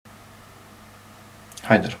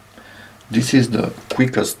Hi there. This is the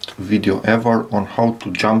quickest video ever on how to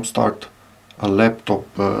jumpstart a laptop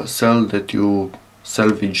cell that you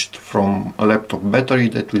salvaged from a laptop battery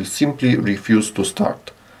that will simply refuse to start.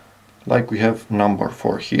 Like we have number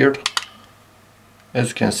 4 here. As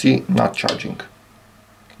you can see, not charging.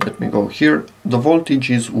 Let me go here. The voltage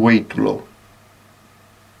is way too low.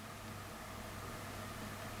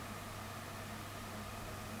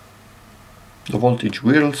 The voltage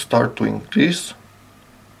will start to increase,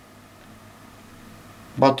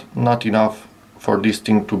 but not enough for this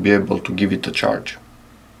thing to be able to give it a charge.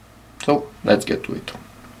 So let's get to it.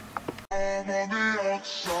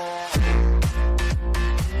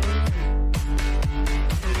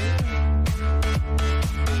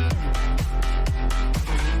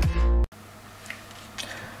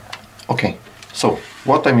 Okay, so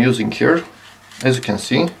what I'm using here, as you can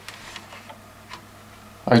see,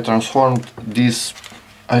 I transformed this,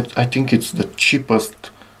 I think it's the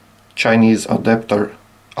cheapest Chinese adapter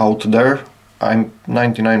out there. I'm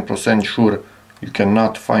 99% sure you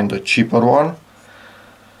cannot find a cheaper one.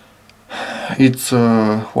 It's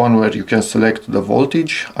one where you can select the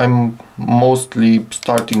voltage. I'm mostly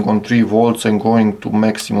starting on 3 volts and going to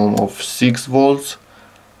maximum of 6 volts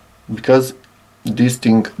because this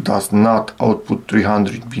thing does not output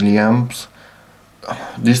 300 milliamps.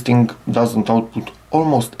 This thing doesn't output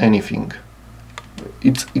almost anything.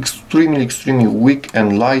 It's extremely weak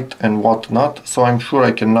and light and whatnot, so I'm sure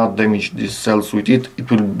I cannot damage these cells with it.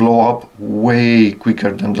 It will blow up way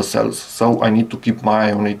quicker than the cells, so I need to keep my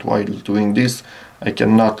eye on it while doing this. I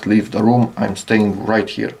cannot leave the room, I'm staying right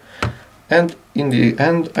here. And in the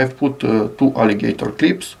end I've put 2 alligator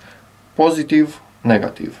clips, positive,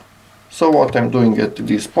 negative. So what I'm doing at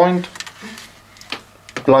this point,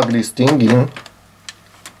 plug this thing in,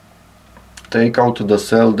 take out the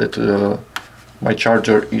cell that my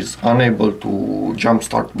charger is unable to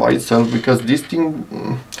jumpstart by itself, because this thing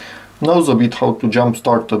knows a bit how to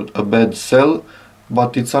jumpstart a bad cell,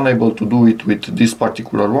 but it's unable to do it with this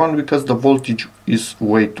particular one because the voltage is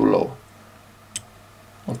way too low.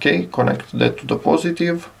 Okay, connect that to the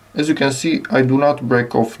positive. As you can see, I do not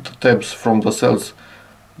break off the tabs from the cells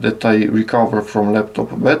that I recover from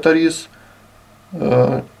laptop batteries,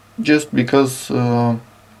 just because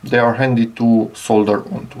they are handy to solder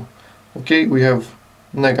onto. Okay, we have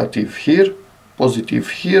negative here, positive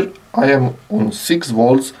here. I am on 6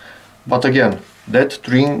 volts, but again, that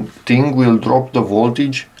thing will drop the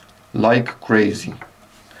voltage like crazy.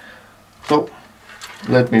 So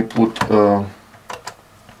let me put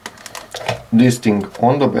this thing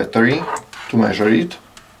on the battery to measure it.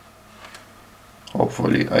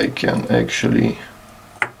 Hopefully I can actually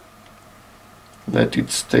let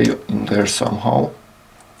it stay in there somehow.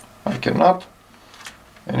 I cannot.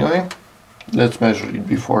 Anyway, let's measure it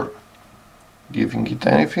before giving it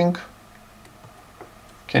anything.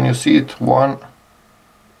 Can you see it?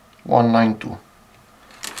 192.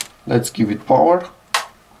 Let's give it power,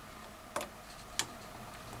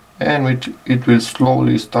 and it will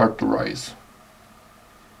slowly start to rise.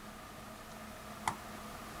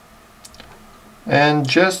 And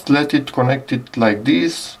just let it connect it like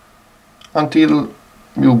this until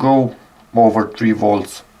you go over 3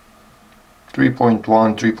 volts.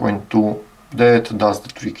 3.1, 3.2, that does the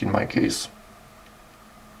trick in my case.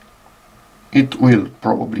 It will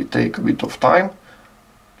probably take a bit of time,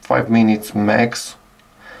 5 minutes max.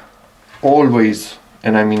 Always,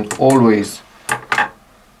 and I mean always,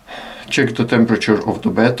 check the temperature of the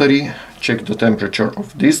battery, check the temperature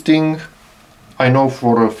of this thing. I know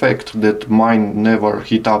for a fact that mine never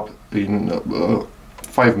heat up in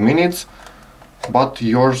 5 minutes, but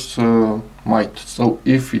yours might. So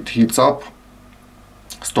if it heats up,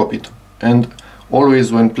 stop it. And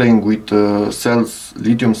always when playing with cells,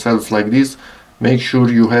 lithium cells like this, make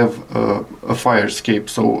sure you have a fire escape,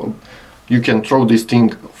 so you can throw this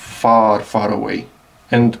thing far away.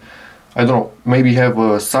 And I don't know, maybe have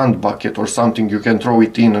a sand bucket or something you can throw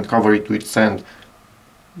it in and cover it with sand.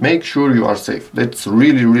 Make sure you are safe. That's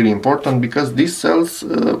really important, because these cells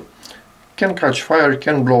can catch fire,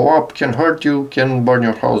 can blow up, can hurt you, can burn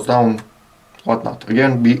your house down, whatnot.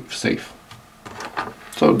 Again, be safe.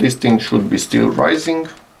 So this thing should be still rising.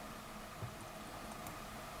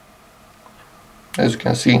 As you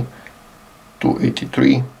can see,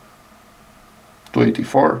 283,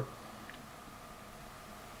 284.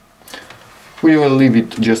 We will leave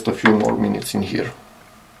it just a few more minutes in here.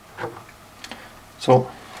 So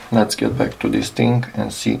let's get back to this thing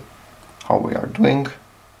and see how we are doing.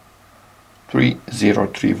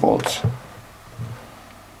 303 volts.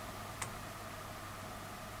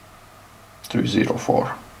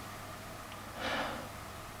 304.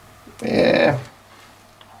 Yeah,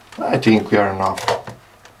 I think we are enough.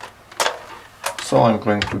 So I'm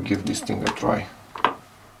going to give this thing a try.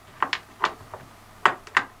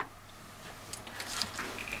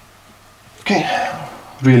 Okay,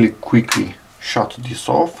 really quickly shut this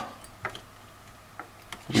off,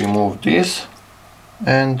 remove this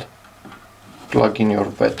and plug in your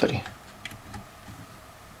battery.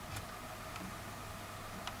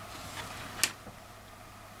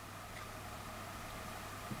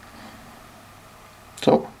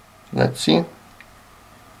 So let's see,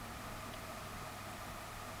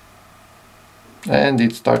 and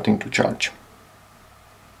it's starting to charge.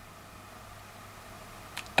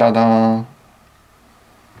 Ta-da!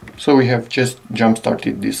 So we have just jump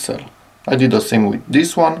started this cell. I did the same with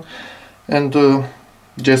this one, and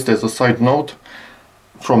just as a side note,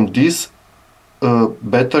 from this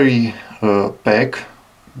battery pack,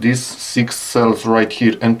 these 6 cells right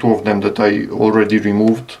here and 2 of them that I already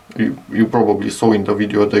removed, you probably saw in the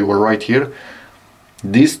video, they were right here.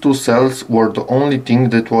 These 2 cells were the only thing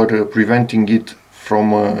that were preventing it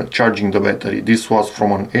from charging the battery. This was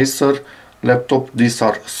from an Acer laptop, these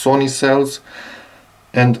are Sony cells,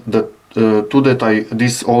 and the 2 that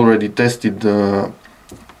this already tested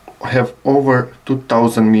have over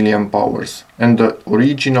 2000 milliamp hours, and the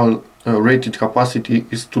original rated capacity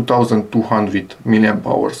is 2200 milliamp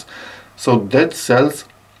hours. So that cells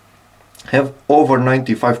have over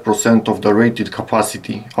 95% of the rated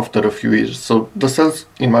capacity after a few years. So the cells,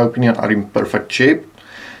 in my opinion, are in perfect shape,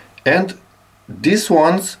 and these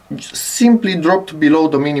ones simply dropped below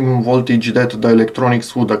the minimum voltage that the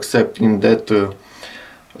electronics would accept in that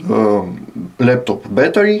laptop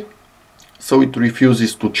battery, so it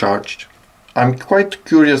refuses to charge. I'm quite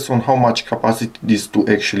curious on how much capacity these 2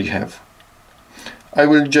 actually have. I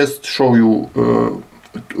will just show you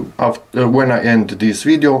when I end this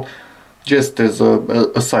video, just as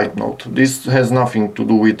a side note. This has nothing to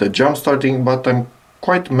do with the jump starting, but I'm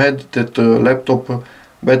quite mad that laptop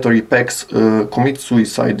battery packs commit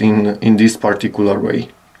suicide in this particular way.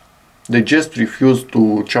 They just refuse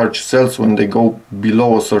to charge cells when they go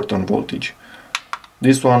below a certain voltage.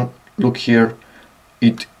 This one, look here,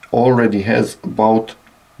 it already has about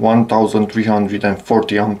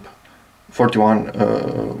 1341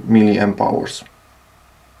 milliamp hours,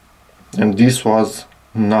 and this was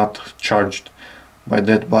not charged by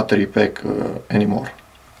that battery pack anymore.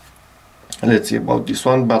 Let's see about this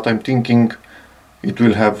one, but I'm thinking it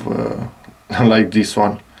will have like this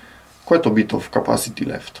one, quite a bit of capacity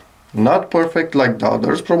left. Not perfect like the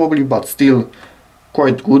others probably, but still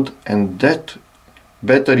quite good, and that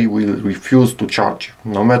battery will refuse to charge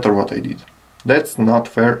no matter what I did. That's not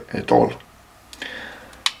fair at all.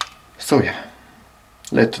 So yeah,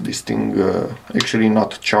 let this thing actually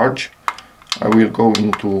not charge. I will go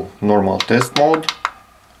into normal test mode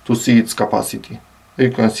to see its capacity. You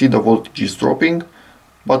can see the voltage is dropping,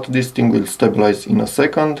 but this thing will stabilize in a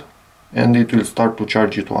second and it will start to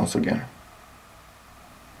charge it once again.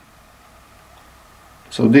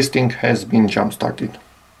 So this thing has been jump started.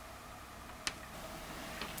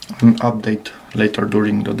 An update later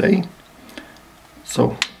during the day.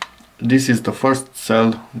 So this is the first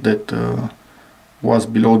cell that was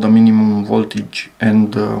below the minimum voltage,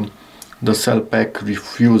 and the cell pack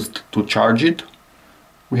refused to charge it.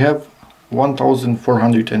 We have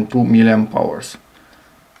 1402 milliamp hours.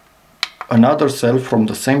 Another cell from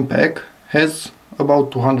the same pack has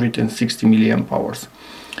about 260 milliamp hours.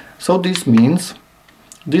 So this means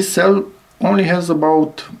this cell only has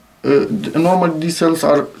about normally these cells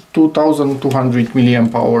are 2200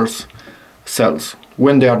 milliamp hours cells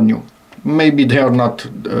when they are new. Maybe they are not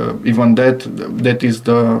even that is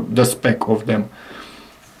the spec of them.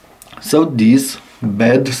 So this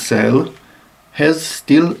bad cell has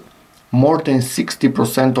still more than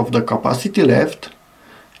 60% of the capacity left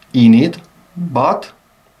in it, but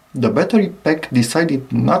the battery pack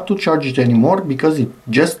decided not to charge it anymore because it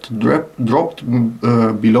just dropped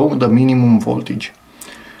below the minimum voltage.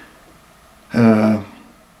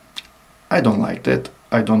 I don't like that.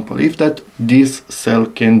 I don't believe that this cell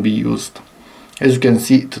can be used. As you can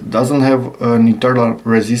see, it doesn't have an internal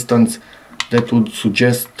resistance that would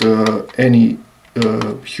suggest any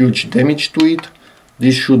huge damage to it.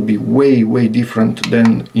 This should be way different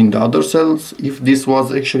than in the other cells if this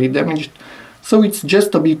was actually damaged. So it's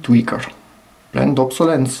just a bit weaker. Planned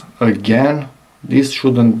obsolescence again. This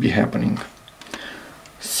shouldn't be happening.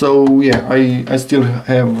 So yeah, I still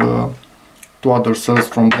have 2 other cells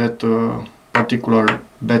from that particular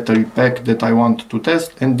battery pack that I want to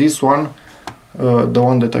test, and this one, the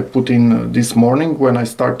one that I put in this morning when I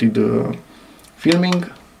started filming,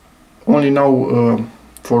 only now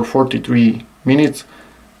for 43 minutes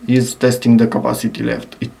is testing the capacity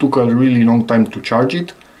left. It took a really long time to charge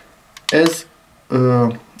it, as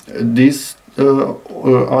this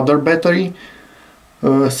other battery.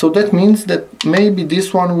 So that means that maybe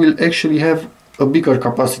this one will actually have a bigger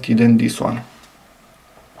capacity than this one,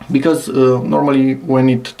 because normally when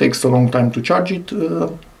it takes a long time to charge it,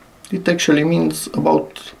 it actually means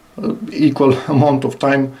about equal amount of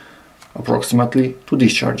time approximately to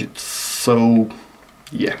discharge it. So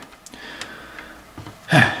yeah,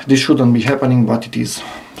 this shouldn't be happening, but it is.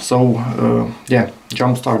 So yeah,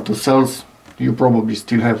 jumpstart the cells. You probably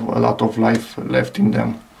still have a lot of life left in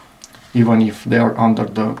them, even if they are under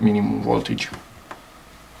the minimum voltage.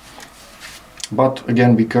 But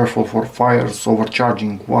again, be careful for fires,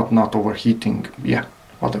 overcharging, whatnot, overheating, yeah,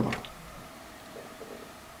 whatever.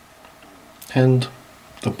 And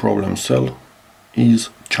the problem cell is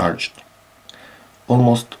charged.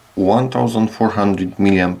 Almost 1400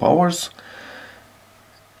 milliamp hours,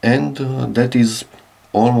 and that is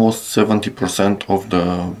almost 70% of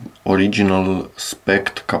the original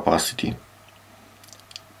spec'd capacity.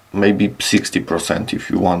 Maybe 60% if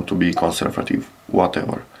you want to be conservative,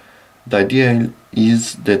 whatever. The idea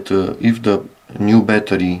is that if the new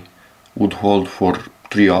battery would hold for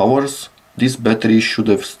 3 hours, this battery should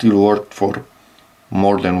have still worked for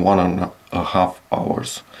more than 1.5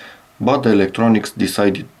 hours. But the electronics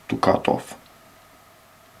decided to cut off,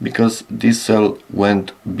 because this cell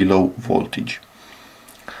went below voltage.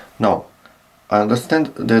 Now, I understand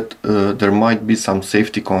that there might be some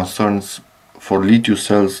safety concerns for lithium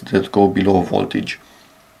cells that go below voltage.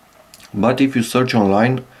 But if you search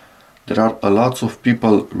online, there are a lot of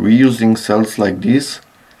people reusing cells like this,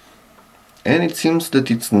 and it seems that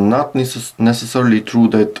it's not necessarily true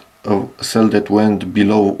that a cell that went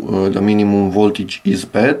below the minimum voltage is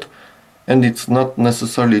bad, and it's not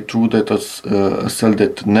necessarily true that a cell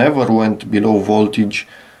that never went below voltage,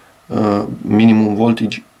 minimum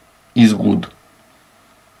voltage, is good.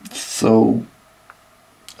 So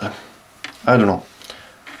I don't know.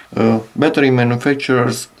 Battery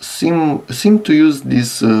manufacturers seem to use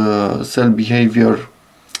this cell behavior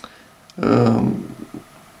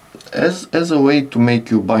as a way to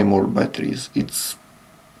make you buy more batteries. It's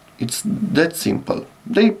that simple.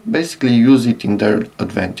 They basically use it in their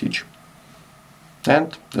advantage,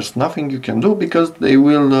 and there's nothing you can do, because they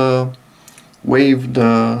will wave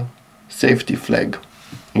the safety flag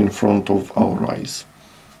in front of our eyes,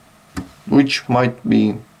 which might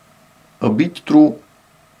be a bit true,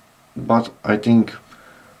 but I think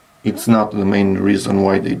it's not the main reason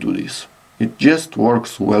why they do this. It just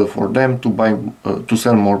works well for them to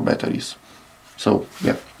sell more batteries. So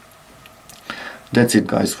yeah, that's it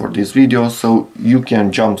guys for this video. So you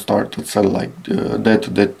can jumpstart a cell like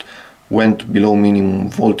that went below minimum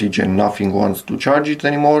voltage and nothing wants to charge it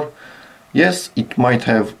anymore. Yes, it might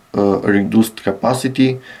have a reduced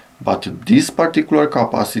capacity, but this particular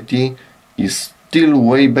capacity is still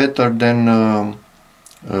way better than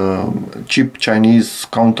cheap Chinese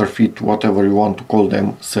counterfeit, whatever you want to call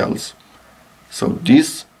them, cells. So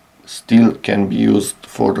this still can be used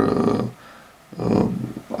for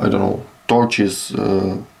I don't know, torches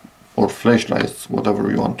or flashlights, whatever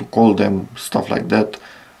you want to call them, stuff like that,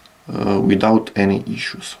 without any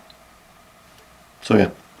issues. So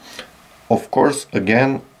yeah, of course,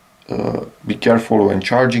 again, be careful when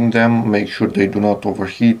charging them, make sure they do not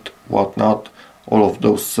overheat, whatnot, all of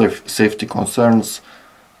those safety concerns.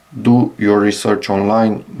 Do your research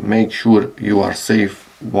online, make sure you are safe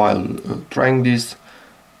while trying this,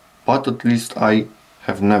 but at least I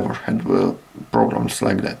have never had problems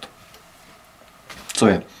like that. So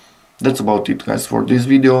yeah, that's about it guys for this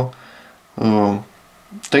video.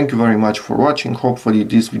 Thank you very much for watching. Hopefully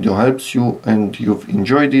this video helps you and you've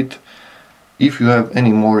enjoyed it. If you have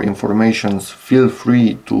any more information, feel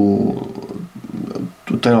free to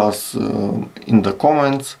tell us in the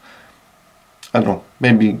comments. I don't know,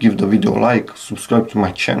 maybe give the video a like, subscribe to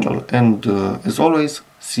my channel, and as always,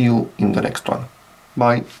 see you in the next one.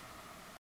 Bye!